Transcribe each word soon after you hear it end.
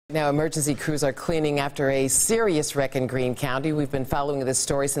Now, emergency crews are cleaning after a serious wreck in Greene County. We've been following this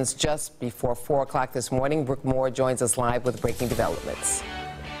story since just before 4 o'clock this morning. Brooke Moore joins us live with breaking developments.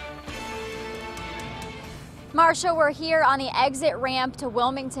 Marsha, we're here on the exit ramp to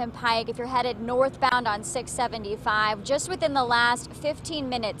Wilmington Pike. If you're headed northbound on 675, just within the last 15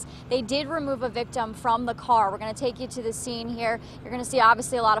 minutes, they did remove a victim from the car. We're going to take you to the scene here. You're going to see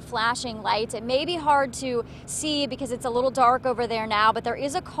obviously a lot of flashing lights. It may be hard to see because it's a little dark over there now, but there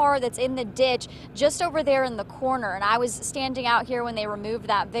is a car that's in the ditch just over there in the corner. And I was standing out here when they removed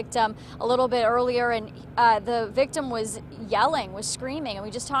that victim a little bit earlier, and the victim was yelling, was screaming, and we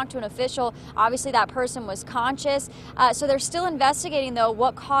just talked to an official. Obviously that person was conscious. So they're still investigating, though,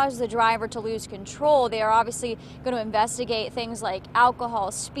 what caused the driver to lose control. They are obviously going to investigate things like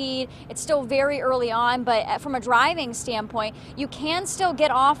alcohol, speed. It's still very early on, but from a driving standpoint, you can still get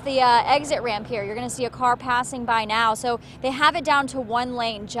off the exit ramp here. You're going to see a car passing by now. So they have it down to one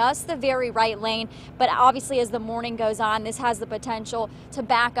lane, just the very right lane. But obviously, as the morning goes on, this has the potential to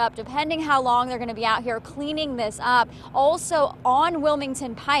back up, depending how long they're going to be out here cleaning this up. Also, on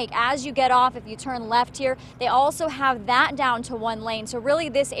Wilmington Pike, as you get off, if you turn left here, they also have that down to one lane. So really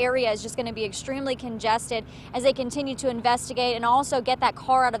this area is just going to be extremely congested as they continue to investigate and also get that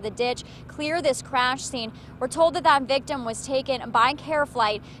car out of the ditch, clear this crash scene. We're told that that victim was taken by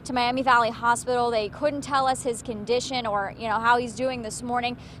CareFlight to Miami Valley Hospital. They couldn't tell us his condition or, how he's doing this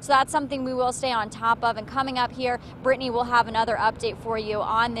morning. So that's something we will stay on top of. And coming up here, Brittany will have another update for you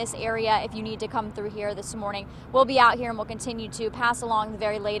on this area if you need to come through here this morning. We'll be out here and we'll continue to pass along the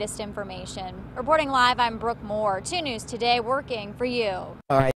very latest information. Reporting live, I'm Brooke Moore, 2 News Today, working for you. All right.